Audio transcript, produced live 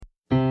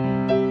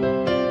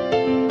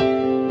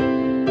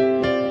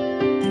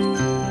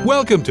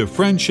Welcome to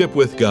Friendship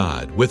with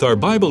God with our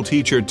Bible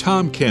teacher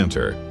Tom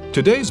Cantor.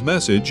 Today's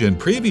message and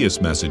previous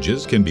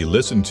messages can be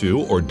listened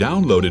to or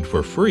downloaded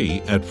for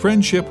free at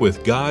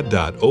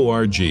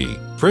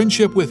friendshipwithgod.org.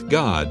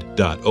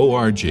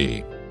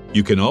 friendshipwithgod.org.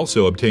 You can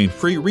also obtain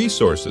free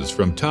resources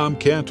from Tom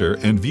Cantor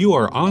and view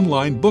our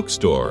online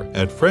bookstore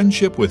at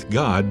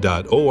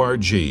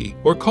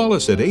friendshipwithgod.org or call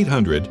us at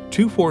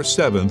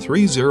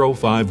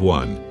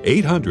 800-247-3051,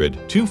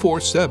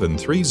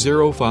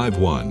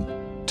 800-247-3051.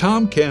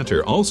 Tom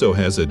Cantor also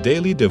has a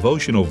daily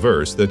devotional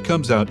verse that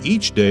comes out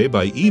each day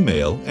by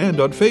email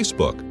and on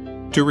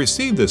Facebook. To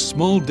receive this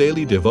small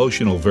daily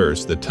devotional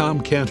verse that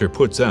Tom Cantor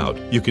puts out,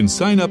 you can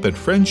sign up at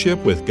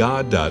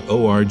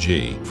friendshipwithgod.org,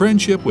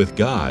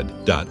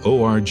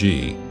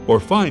 friendshipwithgod.org, or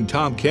find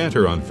Tom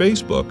Cantor on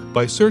Facebook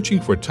by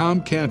searching for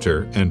Tom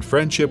Cantor and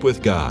Friendship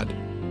with God.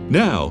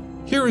 Now,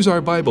 here is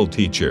our Bible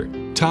teacher,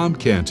 Tom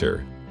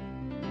Cantor.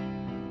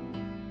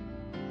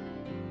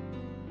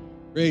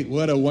 Great.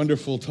 What a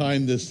wonderful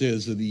time this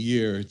is of the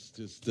year. It's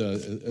just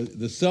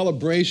the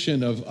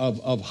celebration of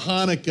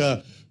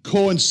Hanukkah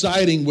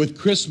coinciding with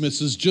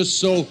Christmas is just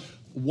so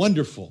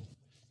wonderful.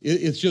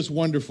 It's just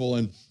wonderful.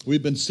 And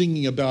we've been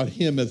singing about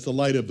him as the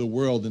light of the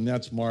world, and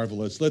that's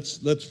marvelous.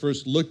 Let's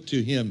first look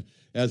to him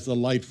as the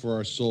light for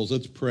our souls.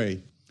 Let's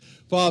pray.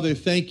 Father,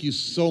 thank you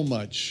so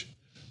much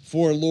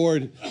for,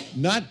 Lord,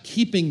 not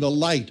keeping the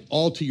light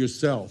all to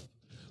yourself,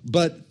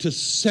 but to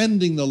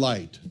sending the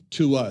light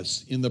to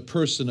us in the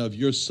person of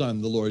your Son,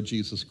 the Lord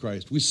Jesus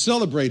Christ. We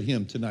celebrate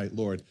him tonight,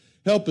 Lord.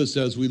 Help us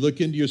as we look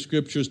into your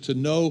scriptures to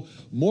know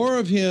more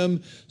of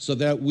him so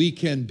that we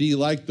can be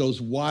like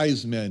those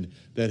wise men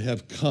that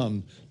have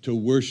come to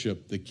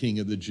worship the King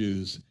of the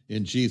Jews.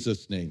 In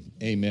Jesus' name,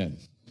 amen.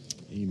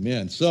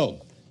 Amen.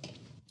 So,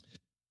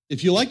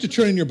 if you like to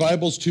turn in your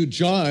Bibles to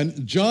John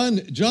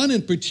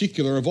in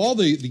particular, of all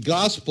the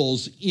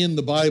Gospels in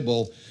the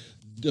Bible,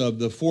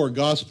 the four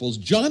Gospels,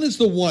 John is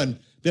the one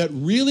that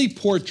really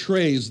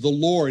portrays the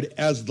Lord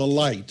as the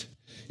light.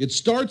 It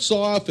starts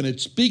off and it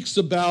speaks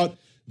about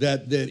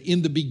that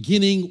in the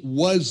beginning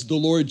was the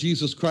Lord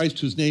Jesus Christ,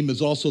 whose name is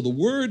also the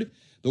Word.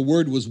 The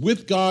Word was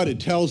with God.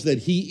 It tells that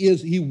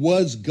he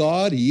was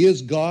God, he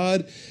is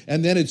God.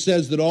 And then it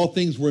says that all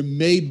things were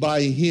made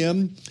by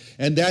him.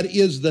 And that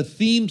is the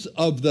themes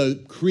of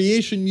the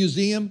Creation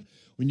Museum.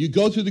 When you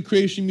go through the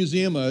Creation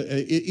Museum,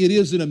 it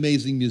is an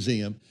amazing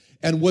museum.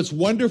 And what's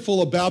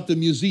wonderful about the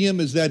museum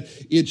is that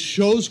it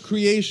shows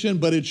creation,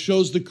 but it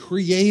shows the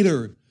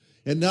Creator,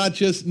 and not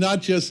just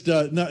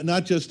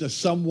a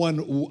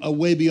someone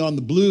way beyond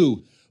the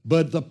blue,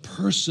 but the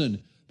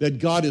person that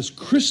God is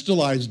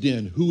crystallized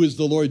in, who is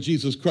the Lord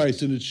Jesus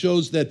Christ. And it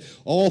shows that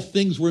all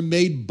things were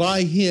made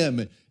by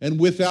him, and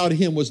without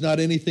him was not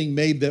anything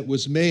made that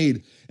was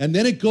made. And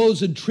then it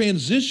goes and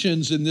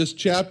transitions in this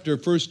chapter,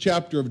 first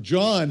chapter of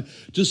John,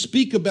 to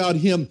speak about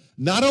him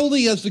not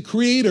only as the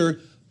Creator,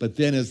 but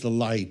then as the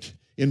light.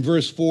 In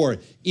verse 4,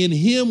 in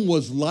him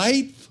was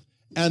life,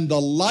 and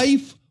the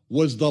life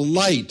was the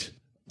light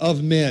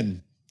of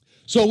men.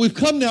 So we've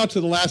come now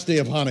to the last day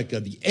of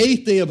Hanukkah, the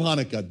 8th day of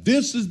Hanukkah.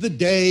 This is the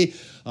day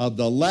of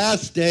the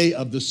last day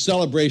of the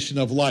celebration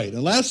of light.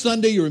 And last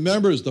Sunday, you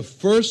remember, is the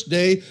first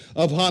day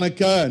of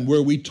Hanukkah, and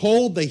where we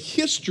told the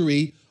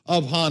history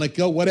of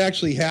Hanukkah, what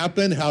actually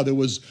happened, how there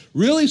was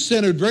really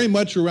centered very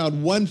much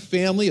around one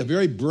family, a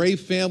very brave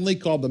family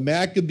called the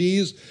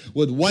Maccabees,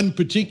 with one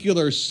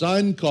particular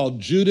son called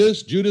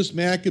Judas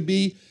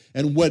Maccabee.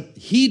 And what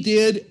he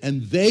did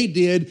and they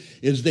did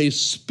is they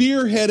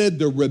spearheaded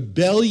the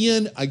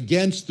rebellion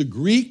against the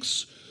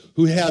Greeks,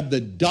 who had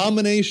the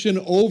domination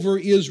over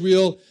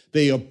Israel.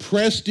 They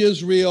oppressed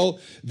Israel.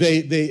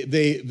 They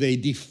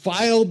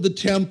defiled the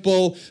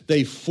temple.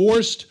 They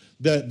forced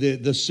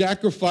the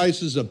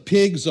sacrifices of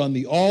pigs on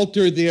the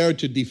altar there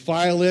to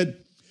defile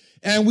it.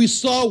 And we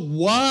saw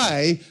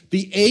why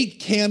the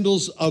 8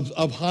 candles of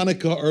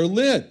Hanukkah are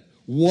lit.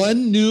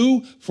 One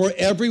new for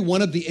every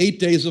one of the 8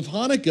 days of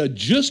Hanukkah,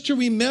 just to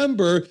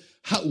remember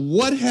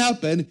what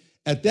happened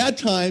at that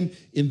time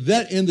in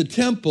the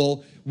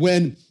temple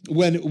when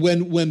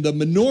the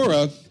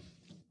menorah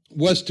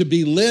was to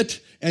be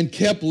lit and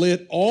kept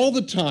lit all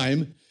the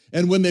time.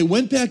 And when they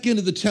went back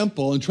into the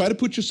temple, and try to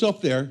put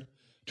yourself there,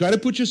 try to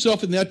put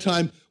yourself in that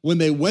time when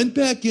they went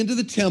back into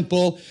the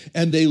temple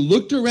and they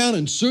looked around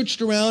and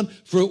searched around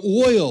for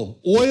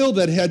oil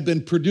that had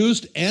been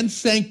produced and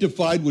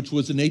sanctified, which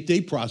was an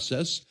 8-day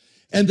process,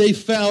 and they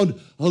found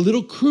a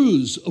little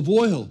cruse of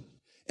oil.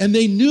 And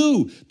they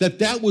knew that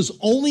that was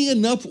only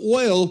enough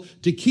oil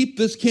to keep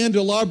this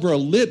candelabra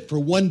lit for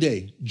one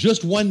day,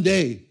 just one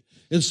day.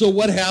 And so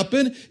what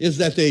happened is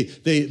that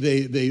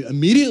they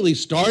immediately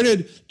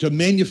started to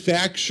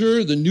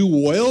manufacture the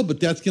new oil,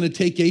 but that's going to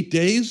take 8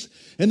 days.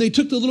 And they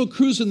took the little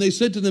cruse and they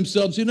said to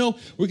themselves,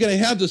 we're going to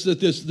have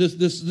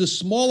this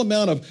small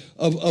amount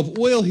of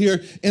oil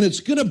here, and it's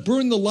going to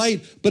burn the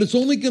light, but it's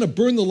only going to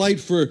burn the light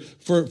for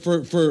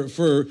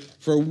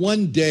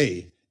 1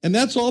 day. And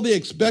that's all they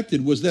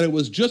expected, was that it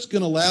was just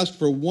going to last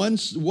for one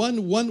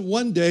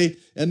day,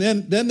 and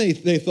then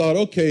they thought,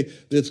 okay,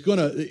 it's going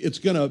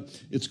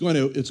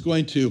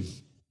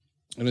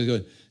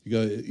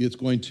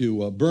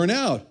to burn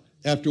out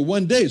after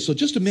one day. So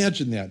just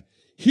imagine that.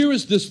 Here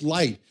is this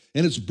light,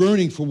 and it's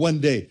burning for one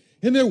day,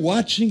 and they're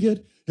watching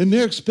it, and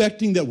they're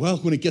expecting that, well,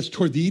 when it gets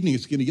toward the evening,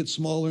 it's going to get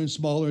smaller and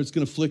smaller, it's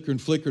going to flicker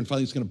and flicker, and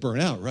finally it's going to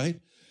burn out, right?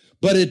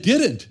 But it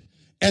didn't.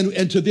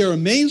 And to their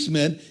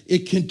amazement,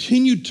 it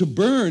continued to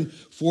burn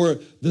for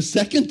the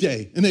second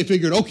day. And they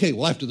figured, okay,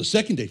 well, after the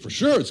second day, for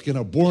sure, it's going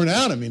to burn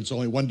out. I mean, it's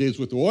only 1 day's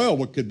worth of oil.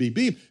 What could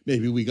be?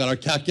 Maybe we got our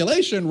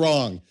calculation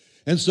wrong.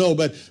 And so,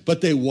 but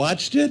they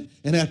watched it,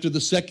 and after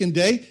the second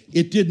day,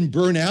 it didn't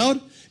burn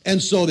out.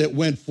 And so that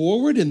went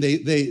forward, and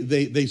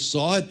they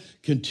saw it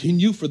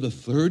continue for the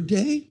third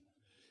day.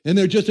 And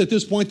they're just, at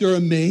this point, they're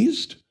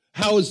amazed.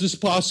 How is this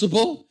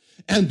possible?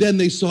 And then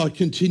they saw it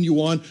continue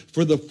on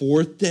for the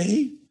fourth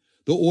day.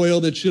 The oil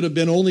that should have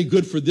been only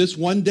good for this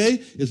one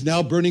day is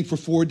now burning for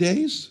 4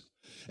 days.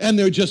 And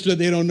they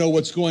don't know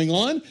what's going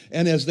on.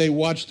 And as they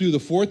watched through the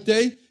fourth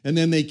day, and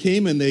then they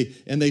came and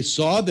they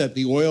saw that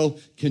the oil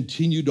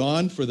continued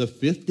on for the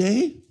fifth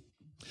day.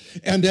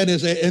 And then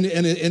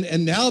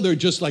and now they're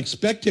just like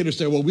spectators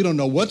say, well, we don't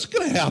know what's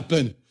going to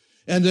happen.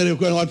 And then it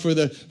went on for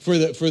the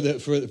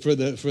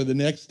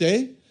next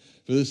day,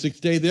 for the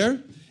sixth day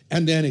there.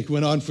 And then it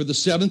went on for the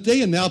seventh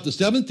day. And now at the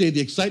seventh day, the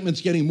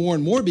excitement's getting more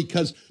and more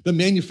because the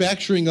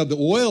manufacturing of the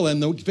oil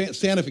and the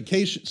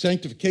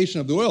sanctification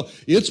of the oil,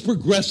 it's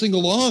progressing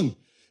along.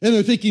 And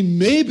they're thinking,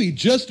 maybe,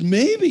 just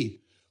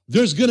maybe,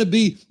 this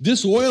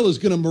oil is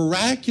going to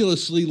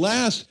miraculously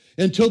last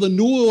until the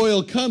new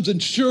oil comes.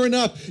 And sure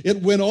enough,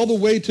 it went all the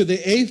way to the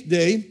eighth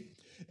day.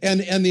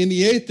 And in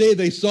the eighth day,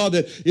 they saw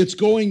that it's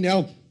going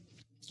now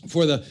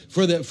for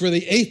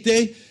the eighth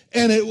day.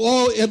 And it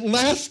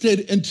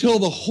lasted until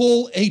the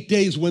whole 8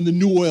 days when the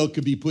new oil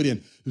could be put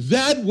in.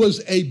 That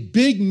was a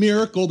big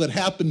miracle that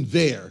happened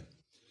there.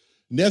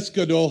 Nes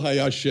Gadol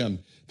Hayashem.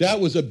 That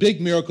was a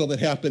big miracle that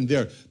happened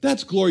there.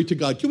 That's glory to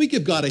God. Can we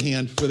give God a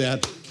hand for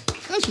that?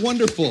 That's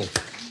wonderful.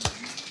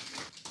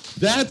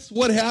 That's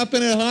what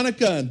happened at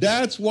Hanukkah. And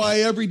that's why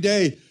every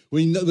day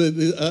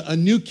a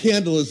new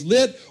candle is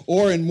lit,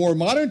 or in more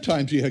modern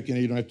times, you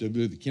don't have to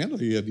do the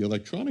candle, you have the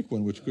electronic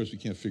one, which of course we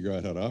can't figure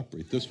out how to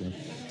operate this one.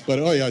 But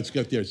oh yeah, it's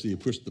got there, so you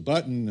push the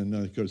button, and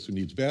of course it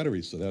needs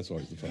batteries, so that's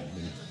always the fun.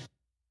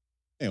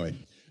 Anyway,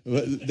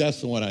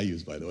 that's the one I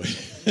use, by the way.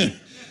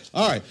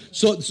 All right,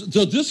 so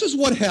this is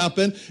what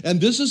happened, and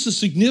this is the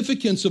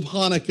significance of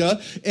Hanukkah,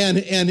 and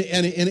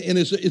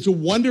it's a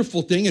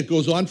wonderful thing. It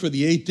goes on for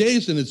the 8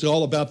 days, and it's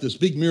all about this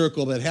big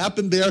miracle that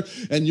happened there,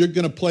 and you're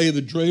going to play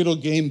the dreidel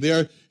game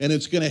there, and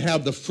it's going to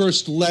have the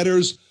first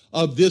letters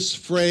of this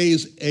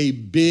phrase, a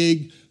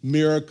big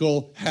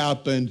miracle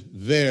happened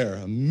there.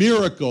 A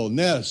miracle,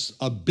 nes,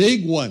 a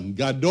big one,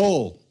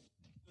 gadol,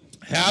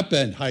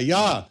 happened,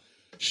 hayah,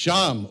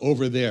 Sham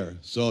over there.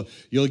 So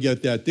you'll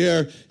get that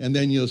there, and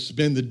then you'll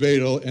spin the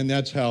dreidel, and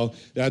that's how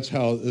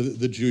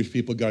the Jewish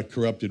people got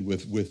corrupted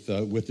with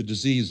the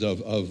disease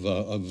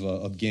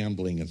of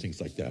gambling and things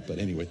like that. But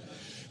anyway,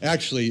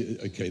 actually,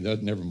 okay,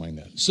 never mind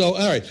that. So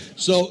all right,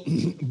 so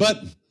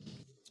but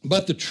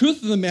the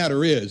truth of the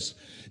matter is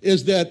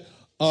that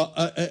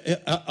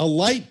a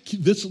light,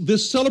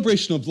 this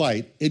celebration of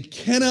light, it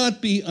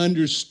cannot be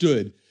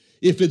understood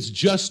if it's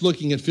just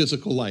looking at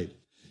physical light.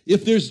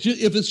 If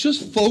it's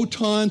just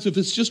photons, if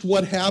it's just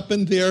what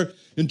happened there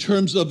in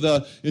terms of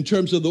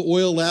the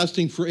oil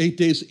lasting for 8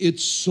 days,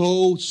 it's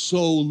so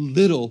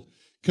little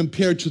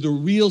compared to the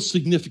real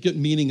significant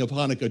meaning of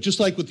Hanukkah. Just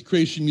like with the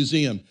Creation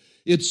Museum,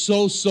 it's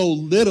so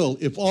little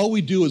if all we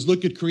do is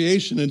look at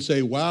creation and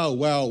say, wow,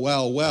 wow,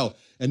 wow, wow,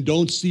 and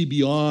don't see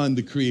beyond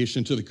the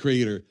creation to the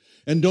Creator,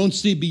 and don't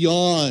see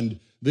beyond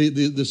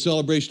the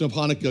celebration of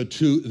Hanukkah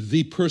to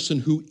the person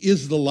who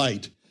is the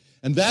light.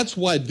 And that's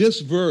why this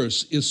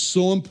verse is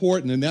so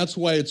important, and that's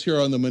why it's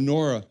here on the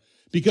menorah,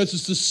 because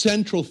it's the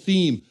central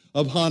theme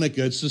of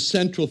Hanukkah. It's the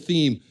central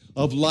theme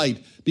of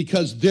light,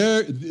 because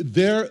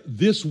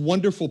this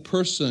wonderful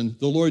person,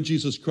 the Lord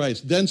Jesus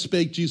Christ, then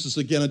spake Jesus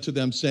again unto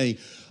them, saying,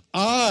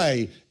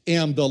 I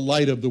am the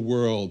light of the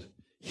world.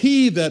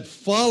 He that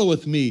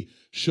followeth me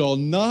shall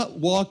not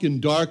walk in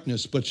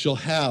darkness, but shall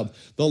have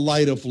the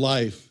light of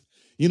life.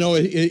 You know,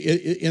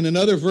 in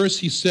another verse,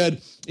 he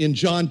said in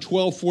John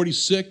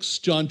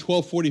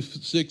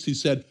 12:46, he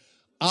said,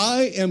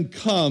 I am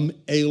come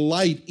a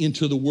light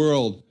into the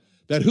world,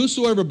 that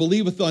whosoever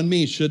believeth on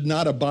me should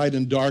not abide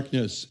in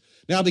darkness.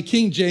 Now, the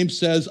King James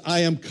says, I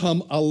am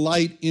come a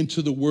light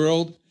into the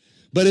world.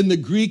 But in the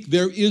Greek,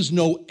 there is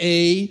no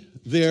a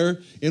there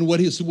in what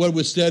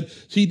was said.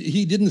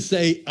 He didn't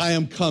say, I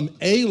am come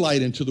a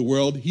light into the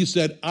world. He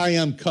said, I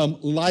am come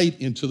light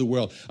into the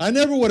world. I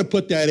never would have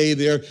put that a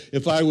there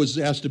if I was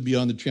asked to be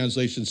on the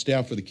translation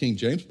staff for the King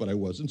James, but I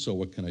wasn't, so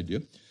what can I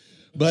do?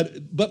 But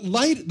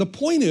light, the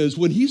point is,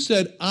 when he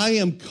said, I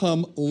am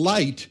come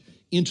light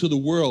into the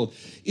world,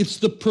 it's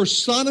the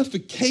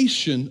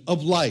personification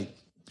of light.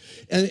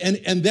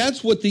 And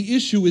that's what the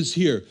issue is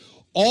here.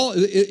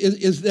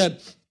 is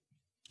that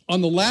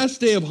on the last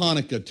day of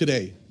Hanukkah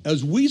today,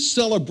 as we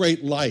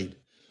celebrate light,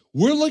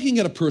 we're looking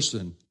at a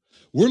person.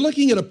 We're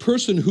looking at a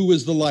person who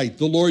is the light,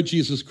 the Lord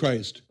Jesus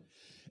Christ.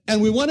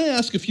 And we want to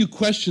ask a few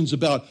questions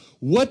about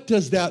what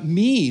does that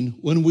mean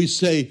when we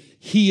say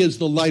he is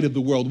the light of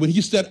the world? When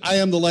he said, I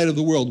am the light of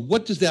the world,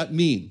 what does that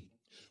mean?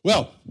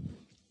 Well,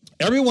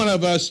 every one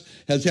of us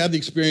has had the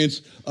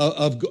experience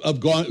of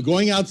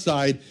going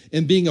outside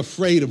and being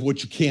afraid of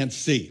what you can't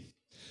see.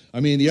 I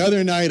mean, the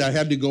other night I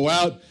had to go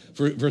out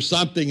for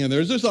something, and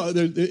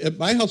at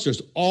my house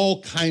there's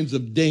all kinds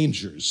of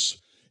dangers.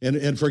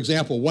 And for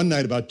example, one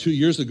night about 2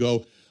 years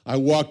ago, I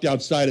walked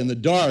outside in the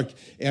dark,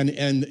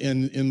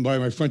 and by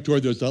my front door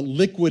there's a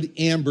liquid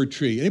amber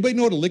tree. Anybody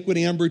know what a liquid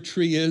amber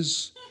tree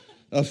is?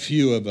 A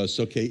few of us,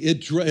 okay.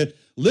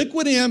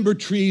 Liquid amber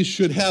trees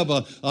should have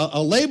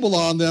a label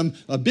on them,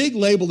 a big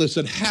label that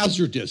said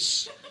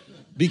hazardous,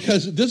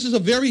 because this is a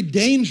very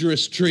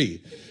dangerous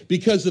tree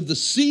because of the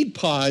seed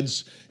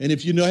pods. And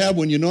if you have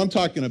one, you know what I'm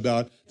talking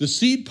about. The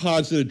seed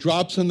pods that it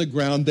drops on the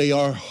ground, they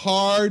are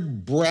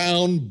hard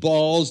brown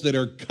balls that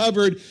are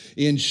covered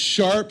in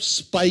sharp,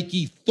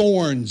 spiky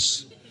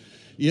thorns.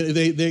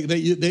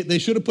 They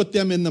should have put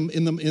them in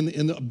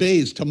the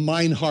bays to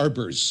mine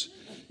harbors.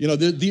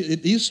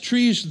 These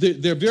trees,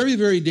 they're very,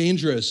 very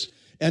dangerous.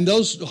 And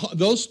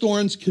those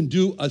thorns can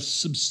do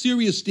some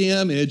serious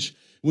damage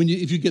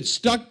if you get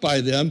stuck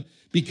by them,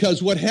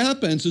 because what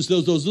happens is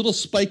those little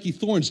spiky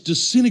thorns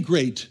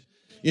disintegrate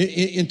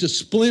into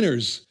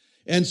splinters.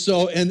 And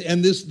so,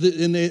 the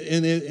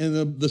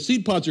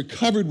seed pods are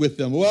covered with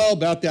them. Well,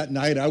 about that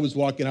night, I was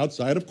walking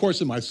outside, of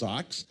course, in my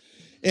socks,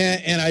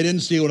 and I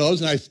didn't see one of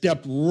those, and I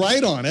stepped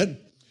right on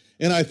it,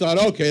 and I thought,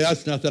 okay,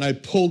 that's nothing. I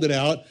pulled it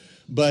out,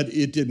 but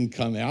it didn't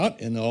come out,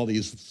 and all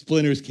these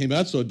splinters came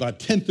out. So about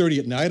 10:30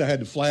 at night, I had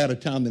to fly out of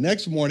town the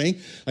next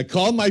morning. I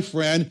called my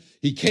friend.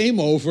 He came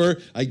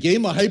over. I gave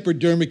him a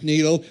hypodermic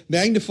needle,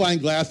 magnifying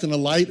glass, and a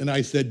light, and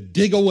I said,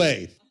 dig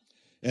away.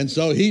 And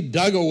so he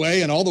dug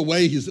away, and all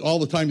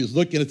the time he's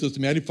looking at this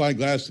magnifying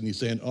glass, and he's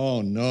saying,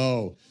 oh,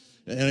 no.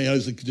 And it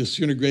was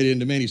disintegrated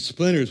into many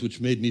splinters,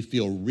 which made me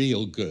feel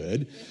real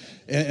good.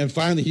 And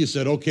finally he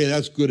said, okay,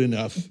 that's good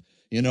enough.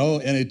 And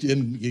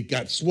it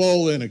got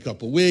swollen a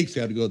couple of weeks.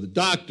 I had to go to the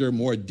doctor,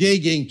 more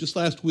digging. Just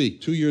last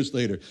week, 2 years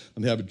later,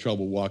 I'm having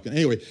trouble walking.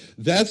 Anyway,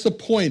 that's the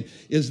point,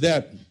 is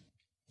that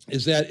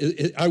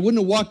I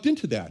wouldn't have walked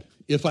into that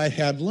if I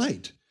had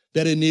light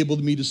that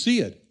enabled me to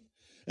see it.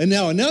 And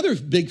now another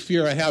big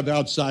fear I have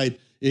outside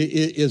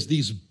is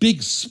these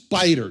big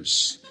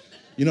spiders,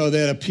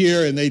 that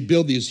appear, and they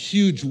build these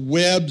huge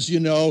webs,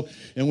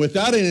 and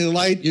without any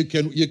light, you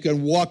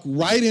can walk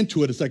right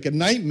into it. It's like a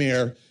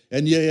nightmare.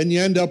 And you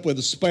end up with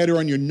a spider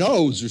on your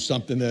nose or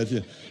something.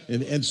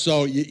 And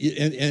so,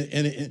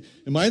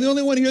 am I the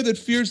only one here that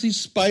fears these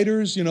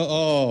spiders?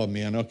 Oh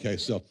man, okay.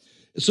 So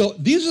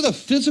these are the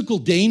physical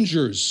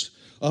dangers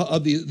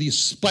of these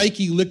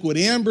spiky liquid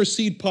amber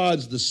seed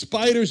pods, the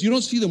spiders. You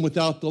don't see them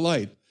without the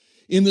light.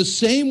 In the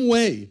same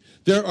way,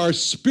 there are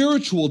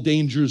spiritual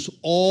dangers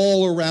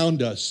all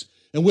around us.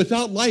 And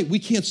without light, we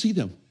can't see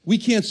them. We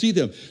can't see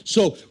them.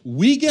 So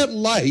we get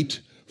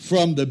light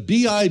from the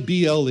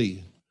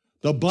Bible.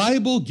 The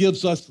Bible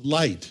gives us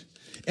light.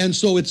 And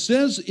so it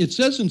says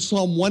in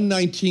Psalm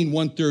 119,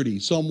 130,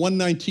 Psalm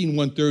 119,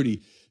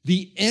 130,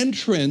 the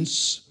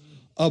entrance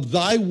of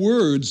thy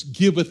words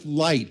giveth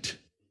light.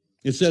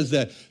 It says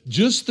that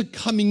just the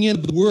coming in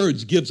of the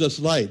words gives us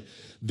light.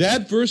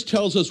 That verse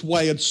tells us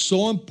why it's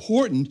so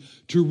important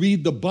to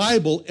read the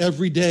Bible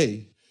every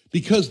day,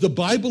 because the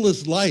Bible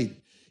is light.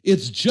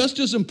 It's just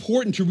as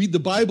important to read the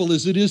Bible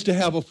as it is to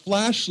have a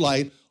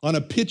flashlight on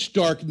a pitch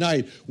dark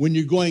night when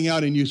you're going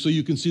out so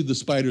you can see the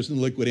spiders and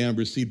liquid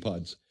amber seed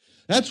pods.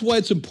 That's why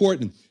it's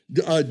important.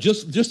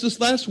 Just this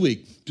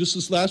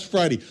last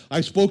Friday, I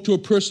spoke to a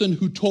person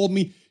who told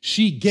me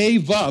she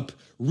gave up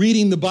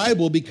reading the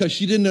Bible because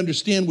she didn't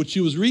understand what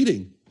she was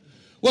reading.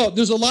 Well,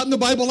 there's a lot in the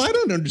Bible I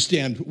don't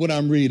understand what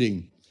I'm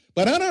reading.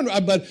 But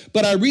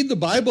I read the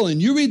Bible,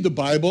 and you read the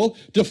Bible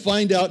to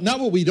find out not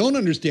what we don't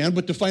understand,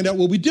 but to find out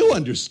what we do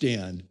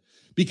understand.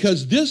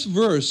 Because this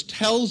verse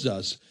tells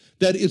us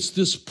that it's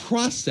this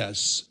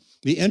process,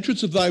 the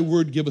entrance of thy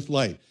word giveth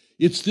light.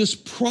 It's this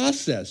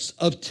process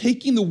of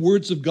taking the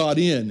words of God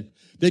in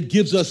that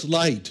gives us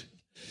light.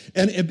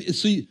 And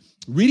see,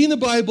 reading the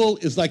Bible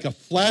is like a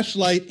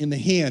flashlight in the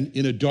hand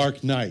in a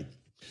dark night.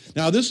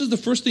 Now, this is the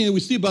first thing that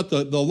we see about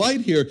the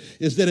light here,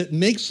 is that it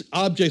makes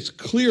objects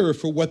clearer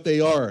for what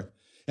they are.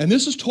 And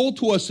this is told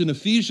to us in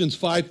Ephesians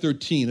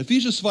 5:13.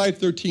 Ephesians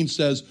 5:13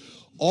 says,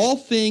 all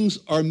things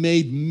are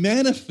made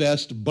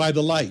manifest by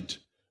the light,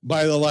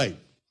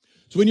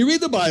 So when you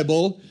read the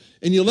Bible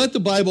and you let the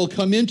Bible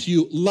come into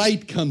you,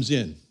 light comes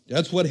in.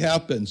 That's what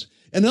happens.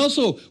 And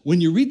also,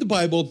 when you read the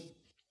Bible,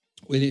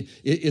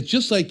 it's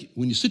just like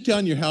when you sit down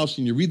in your house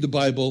and you read the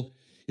Bible,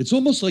 it's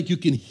almost like you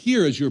can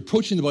hear, as you're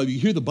approaching the Bible, you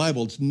hear the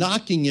Bible, it's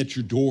knocking at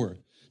your door.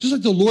 Just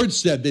like the Lord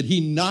said that he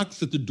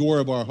knocks at the door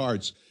of our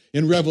hearts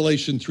in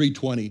Revelation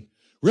 3:20.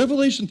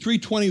 Revelation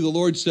 3:20, the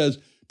Lord says,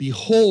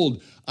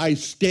 Behold, I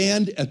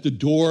stand at the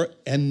door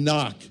and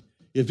knock.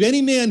 If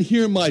any man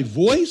hear my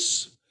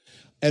voice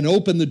and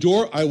open the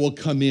door, I will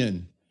come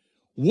in.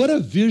 What a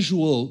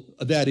visual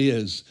that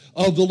is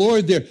of the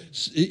Lord there,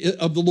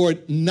 of the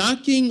Lord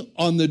knocking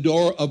on the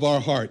door of our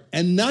heart.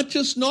 And not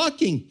just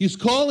knocking, he's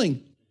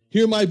calling.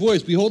 Hear my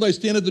voice. Behold, I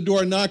stand at the door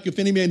and knock. If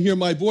any man hear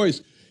my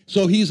voice.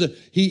 So he's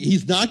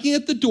knocking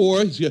at the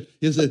door.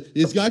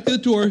 He's knocking at the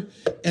door,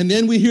 and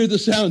then we hear the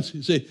sounds.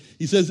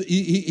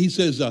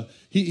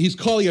 He's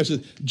calling us.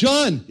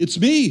 John, it's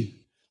me.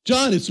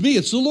 John, it's me.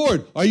 It's the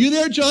Lord. Are you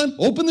there, John?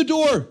 Open the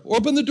door.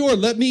 Open the door.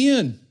 Let me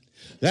in.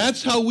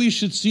 That's how we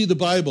should see the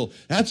Bible.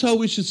 That's how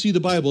we should see the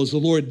Bible, as the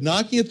Lord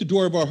knocking at the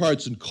door of our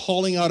hearts and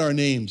calling out our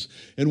names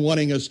and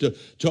wanting us to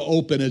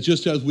open. And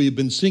just as we've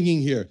been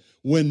singing here,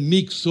 when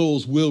meek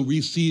souls will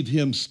receive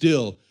him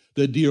still,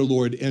 the dear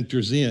Lord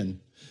enters in.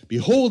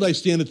 Behold, I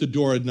stand at the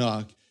door and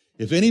knock.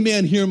 If any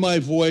man hear my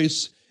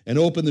voice and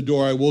open the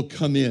door, I will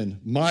come in.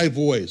 My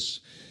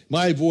voice,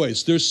 my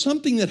voice. There's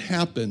something that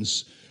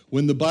happens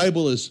when the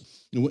Bible is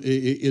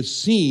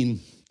seen.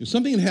 There's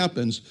something that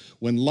happens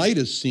when light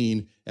is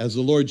seen as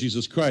the Lord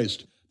Jesus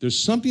Christ. There's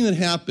something that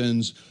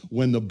happens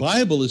when the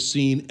Bible is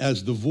seen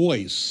as the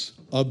voice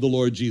of the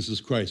Lord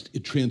Jesus Christ.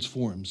 It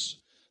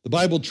transforms. The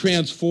Bible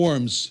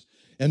transforms.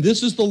 And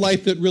this is the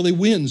life that really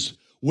wins.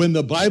 When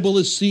the Bible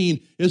is seen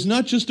as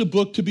not just a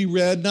book to be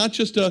read, not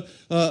just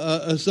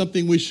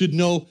something we should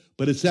know,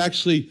 but it's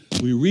actually,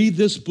 we read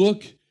this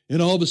book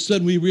and all of a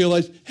sudden we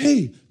realize,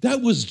 hey,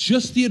 that was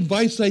just the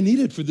advice I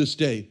needed for this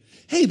day.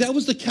 Hey, that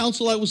was the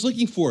counsel I was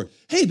looking for.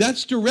 Hey,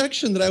 that's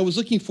direction that I was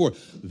looking for.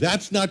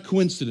 That's not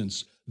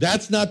coincidence.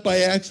 That's not by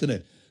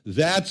accident.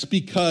 That's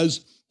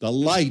because the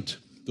light,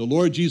 the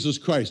Lord Jesus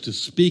Christ, is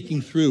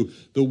speaking through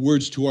the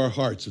words to our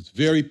hearts. It's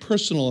very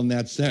personal in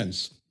that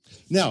sense.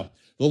 Now,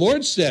 the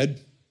Lord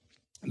said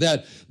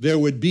that there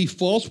would be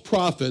false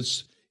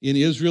prophets in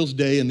Israel's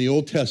day in the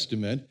Old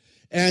Testament,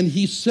 and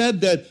he said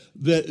that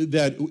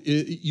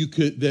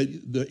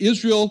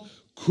Israel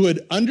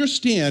could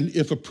understand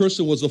if a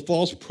person was a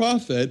false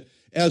prophet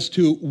as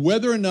to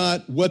whether or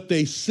not what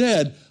they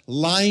said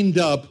lined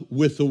up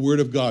with the Word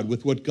of God,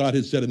 with what God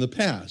had said in the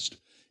past.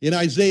 In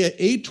Isaiah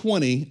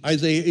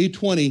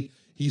 8:20,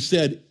 he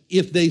said,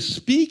 if they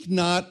speak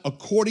not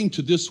according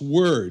to this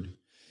word,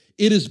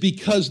 it is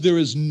because there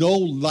is no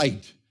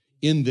light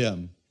in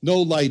them. No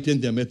light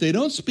in them. If they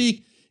don't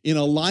speak in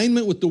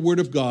alignment with the Word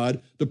of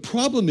God, the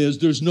problem is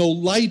there's no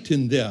light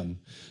in them.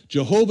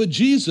 Jehovah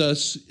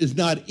Jesus is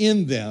not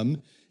in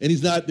them, and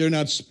they're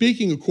not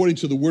speaking according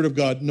to the Word of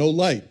God, no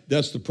light.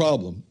 That's the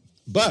problem.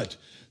 But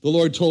the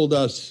Lord told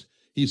us,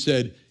 he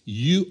said,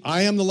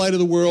 I am the light of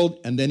the world,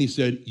 and then he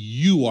said,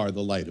 you are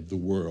the light of the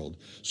world.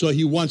 So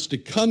he wants to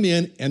come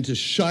in and to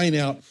shine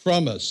out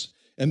from us,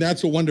 and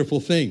that's a wonderful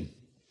thing.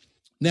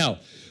 Now,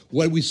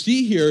 what we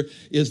see here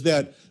is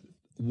that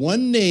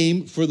one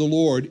name for the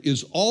Lord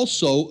is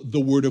also the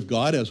Word of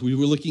God. As we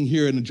were looking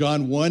here in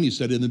John 1, he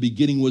said, in the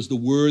beginning was the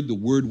Word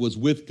was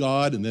with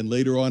God, and then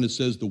later on it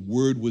says the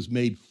Word was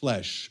made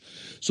flesh.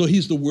 So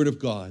he's the Word of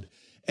God.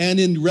 And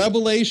in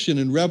Revelation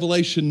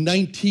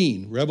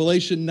 19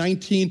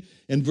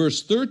 and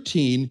verse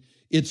 13,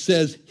 it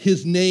says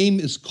his name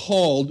is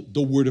called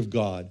the Word of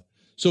God.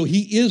 So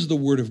he is the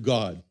Word of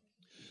God.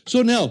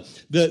 So now,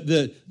 but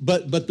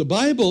the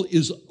Bible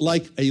is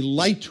like a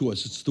light to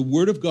us. It's the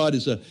Word of God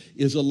is a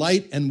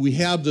light, and we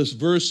have this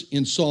verse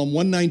in Psalm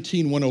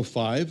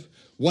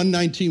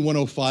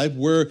 119:105,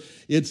 where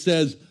it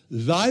says,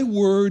 thy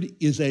word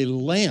is a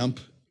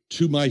lamp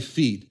to my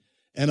feet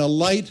and a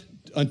light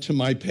unto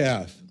my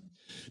path.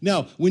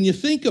 Now, when you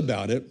think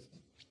about it,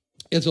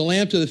 it's a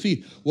lamp to the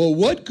feet. Well,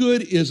 what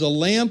good is a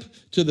lamp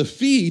to the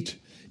feet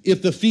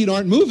if the feet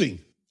aren't moving?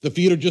 The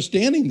feet are just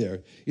standing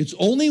there. It's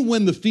only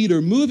when the feet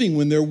are moving,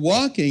 when they're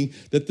walking,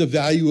 that the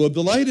value of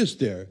the light is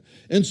there.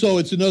 And so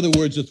it's, in other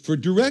words, it's for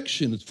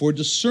direction. It's for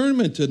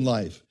discernment in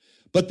life.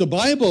 But the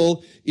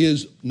Bible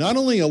is not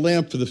only a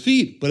lamp to the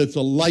feet, but it's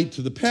a light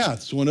to the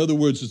path. So in other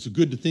words, it's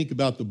good to think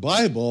about the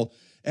Bible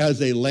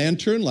as a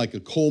lantern, like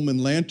a Coleman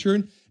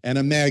lantern, and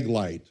a mag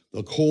light.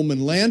 The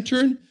Coleman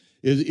lantern,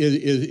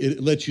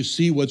 it lets you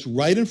see what's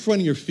right in front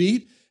of your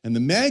feet, and the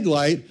mag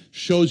light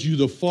shows you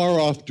the far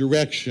off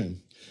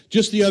direction.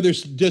 Just the other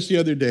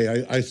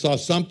day, I saw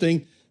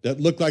something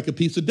that looked like a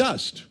piece of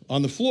dust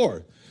on the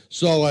floor.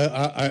 So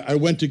I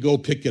went to go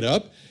pick it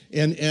up,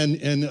 and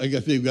I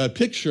got a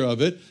picture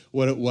of it,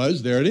 what it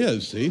was. There it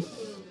is, see?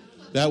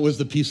 That was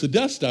the piece of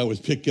dust I was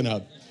picking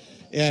up.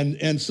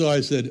 And so I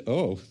said,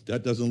 oh,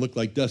 that doesn't look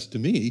like dust to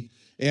me.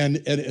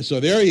 And so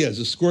there he is,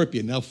 a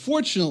scorpion. Now,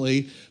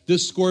 fortunately,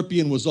 this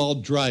scorpion was all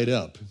dried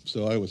up,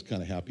 so I was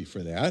kind of happy for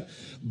that.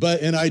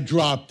 And I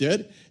dropped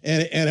it,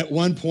 and at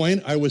one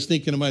point, I was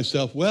thinking to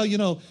myself, well,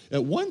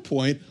 at one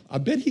point, I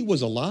bet he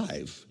was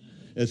alive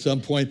at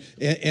some point.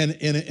 And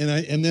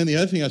then the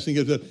other thing I was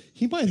thinking is that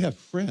he might have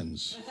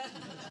friends.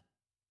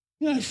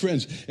 Yeah,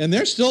 friends, and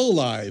they're still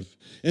alive.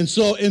 And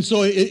so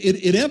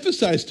it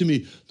emphasized to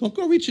me, don't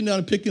go reaching down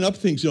and picking up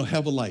things.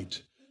 Have a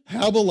light.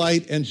 Have a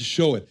light and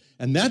show it.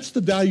 And that's the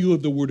value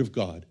of the Word of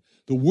God.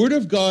 The Word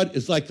of God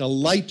is like a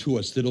light to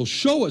us that'll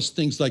show us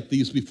things like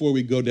these before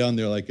we go down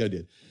there like I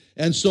did.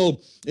 And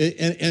so,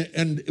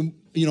 and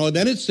then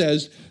it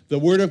says the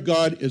Word of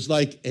God is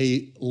like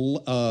a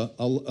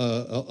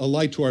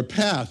light to our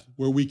path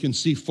where we can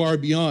see far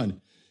beyond.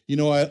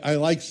 I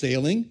like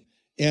sailing,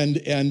 and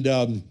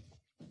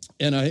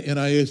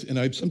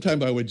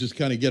sometimes I would just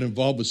kind of get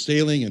involved with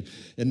sailing and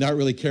not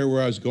really care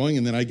where I was going,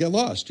 and then I get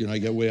lost. I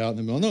get way out in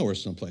the middle of nowhere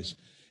someplace.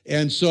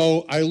 And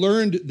so I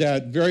learned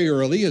that very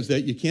early is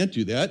that you can't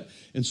do that.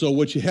 And so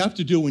what you have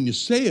to do when you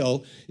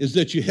sail is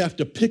that you have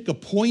to pick a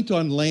point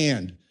on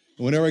land.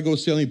 And whenever I go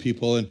sailing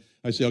people, and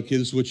I say, okay,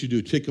 this is what you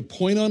do. Pick a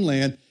point on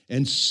land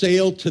and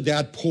sail to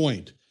that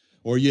point.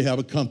 Or you have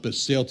a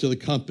compass, sail to the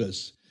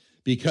compass.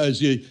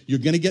 Because you're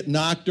going to get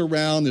knocked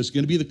around. There's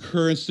going to be the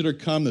currents that are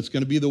coming. There's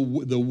going to be the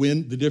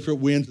wind, the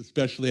different winds,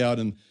 especially out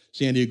in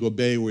San Diego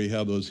Bay where you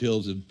have those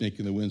hills and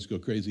making the winds go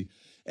crazy.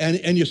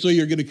 So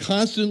you're going to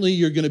constantly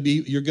you're going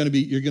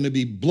to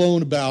be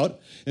blown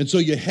about, and so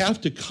you have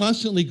to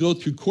constantly go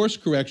through course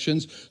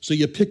corrections. So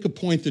you pick a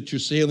point that you're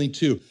sailing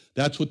to.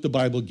 That's what the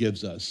Bible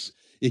gives us.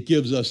 It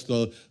gives us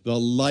the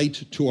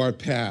light to our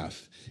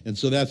path, and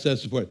so that's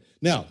important.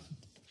 Now,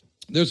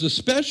 there's a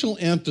special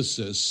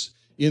emphasis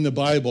in the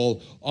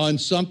Bible on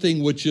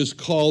something which is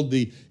called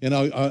in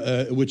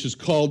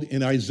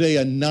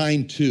Isaiah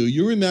 9:2.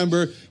 You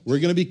remember, we're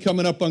going to be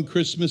coming up on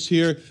Christmas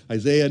here.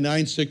 Isaiah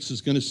 9:6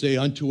 is going to say,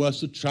 "Unto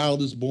us a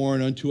child is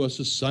born, unto us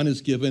a son is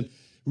given."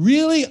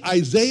 Really,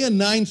 Isaiah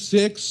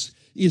 9:6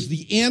 is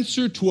the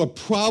answer to a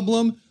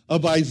problem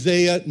of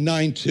Isaiah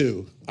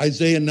 9:2.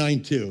 Isaiah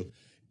 9:2.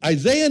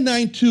 Isaiah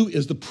 9:2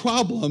 is the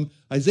problem.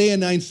 Isaiah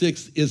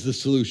 9:6 is the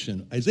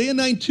solution. Isaiah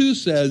 9:2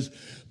 says,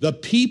 "The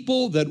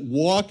people that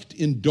walked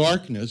in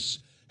darkness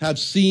have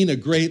seen a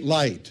great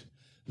light.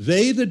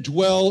 They that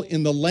dwell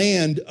in the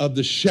land of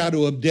the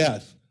shadow of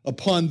death,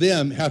 upon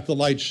them hath the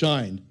light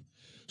shined."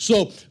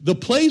 So the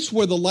place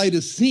where the light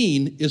is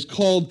seen is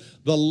called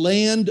the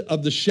land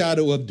of the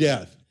shadow of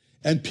death.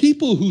 And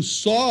people who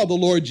saw the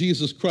Lord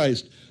Jesus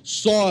Christ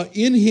saw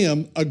in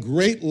him a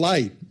great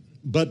light.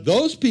 But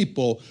those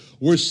people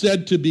were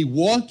said to be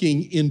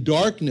walking in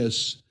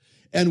darkness.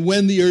 And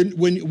when you're in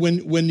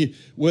the,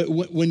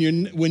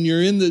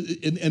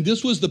 and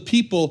this was the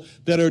people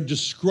that are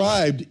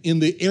described in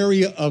the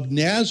area of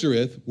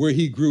Nazareth where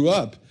he grew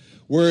up,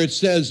 where it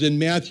says in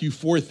Matthew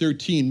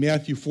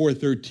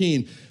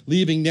 4:13,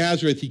 leaving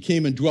Nazareth, he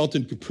came and dwelt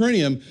in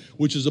Capernaum,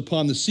 which is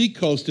upon the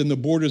seacoast in the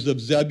borders of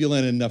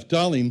Zebulun and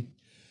Naphtali,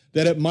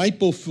 that it might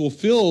be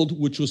fulfilled,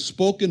 which was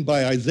spoken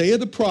by Isaiah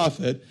the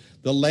prophet,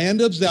 the land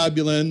of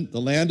Zebulun,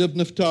 the land of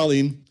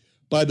Naphtali,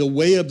 by the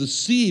way of the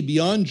sea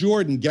beyond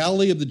Jordan,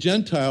 Galilee of the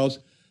Gentiles,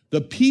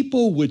 the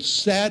people which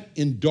sat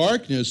in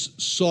darkness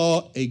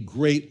saw a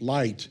great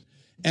light.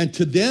 And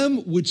to them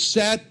which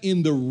sat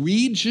in the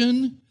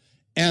region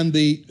and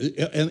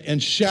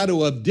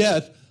shadow of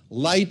death,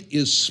 light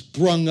is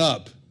sprung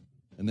up.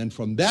 And then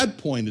from that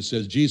point, it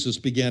says, Jesus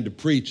began to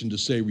preach and to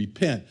say,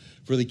 repent,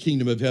 for the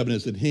kingdom of heaven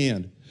is at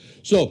hand.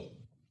 So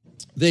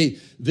they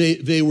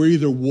were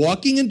either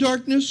walking in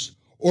darkness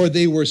or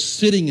they were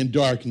sitting in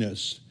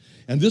darkness.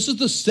 And this is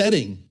the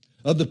setting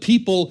of the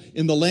people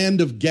in the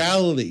land of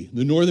Galilee,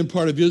 the northern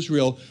part of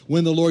Israel,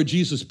 when the Lord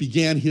Jesus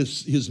began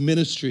his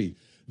ministry.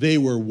 They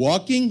were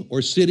walking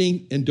or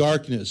sitting in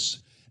darkness.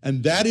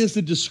 And that is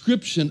the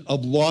description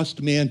of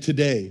lost man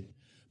today.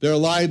 Their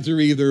lives are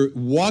either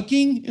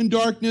walking in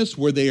darkness,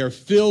 where they are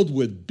filled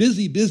with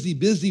busy,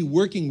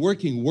 working,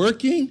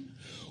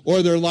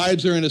 or their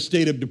lives are in a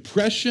state of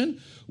depression,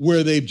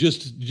 where they've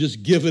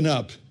just given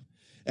up.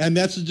 And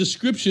that's a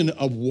description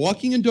of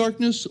walking in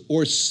darkness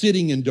or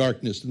sitting in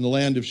darkness in the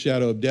land of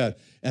shadow of death.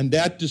 And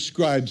that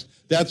describes,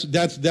 that's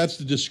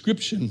the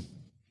description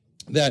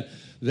that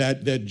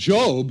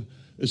Job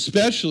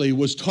especially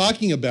was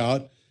talking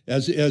about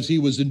as he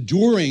was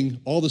enduring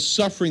all the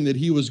suffering that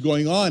he was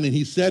going on. And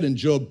he said in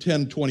Job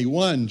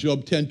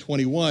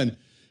 10:21,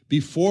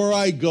 "Before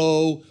I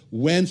go,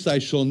 whence I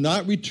shall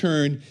not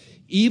return,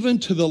 even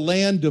to the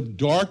land of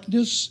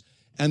darkness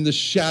and the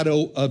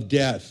shadow of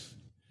death."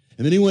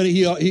 And then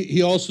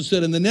he also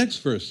said in the next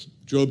verse,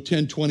 Job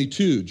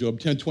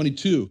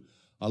 10:22,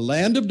 "A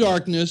land of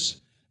darkness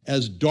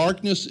as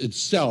darkness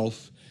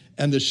itself,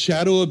 and the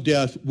shadow of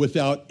death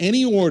without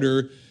any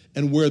order,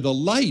 and where the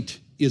light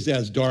is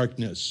as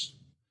darkness."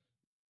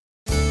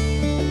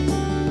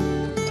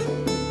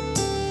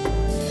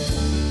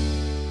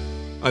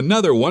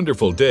 Another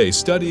wonderful day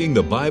studying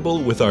the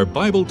Bible with our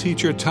Bible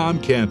teacher Tom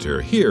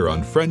Cantor here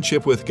on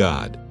Friendship with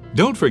God.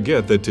 Don't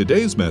forget that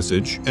today's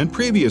message and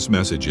previous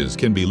messages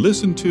can be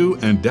listened to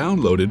and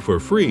downloaded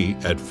for free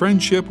at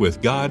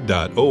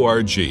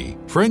friendshipwithgod.org.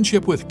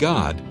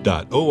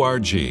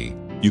 friendshipwithgod.org.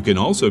 You can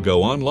also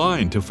go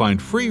online to find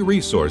free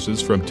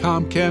resources from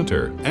Tom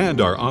Cantor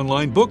and our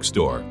online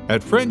bookstore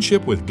at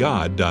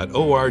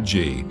friendshipwithgod.org.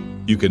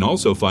 You can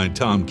also find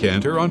Tom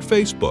Cantor on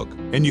Facebook,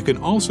 and you can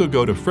also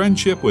go to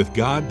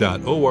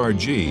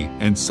friendshipwithgod.org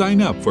and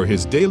sign up for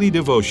his daily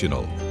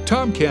devotional.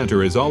 Tom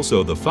Cantor is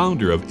also the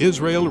founder of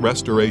Israel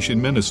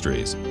Restoration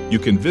Ministries. You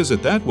can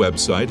visit that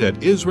website at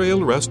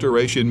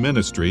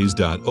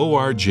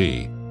israelrestorationministries.org.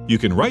 You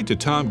can write to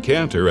Tom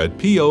Cantor at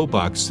P.O.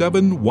 Box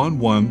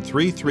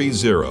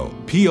 711330,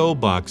 P.O.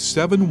 Box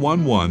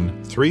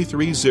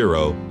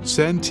 711330,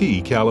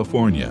 Santee,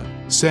 California.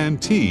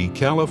 Santee,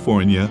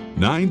 California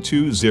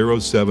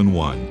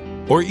 92071.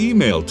 Or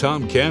email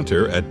Tom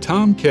Cantor at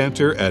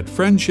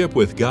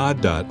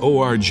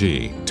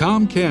tomcantor@friendshipwithgod.org,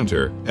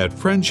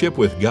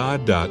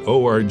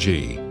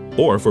 tomcantor@friendshipwithgod.org.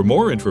 Or for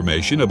more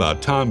information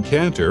about Tom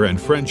Cantor and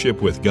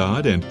Friendship with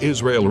God and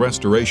Israel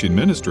Restoration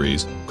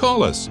Ministries,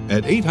 call us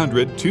at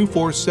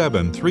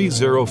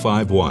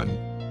 800-247-3051.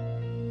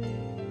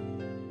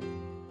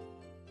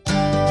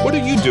 What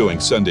are you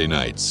doing Sunday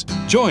nights?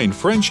 Join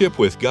Friendship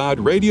with God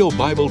radio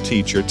Bible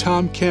teacher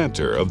Tom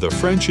Cantor of the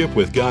Friendship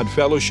with God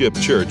Fellowship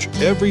Church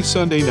every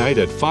Sunday night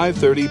at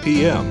 5:30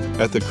 p.m.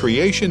 at the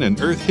Creation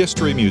and Earth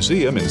History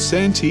Museum in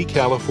Santee,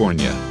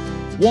 California.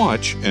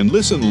 Watch and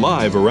listen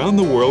live around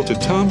the world to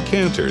Tom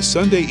Cantor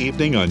Sunday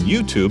evening on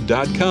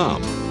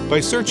YouTube.com by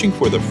searching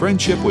for the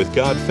Friendship with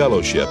God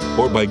Fellowship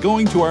or by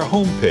going to our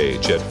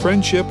homepage at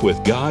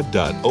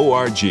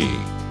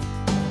friendshipwithgod.org.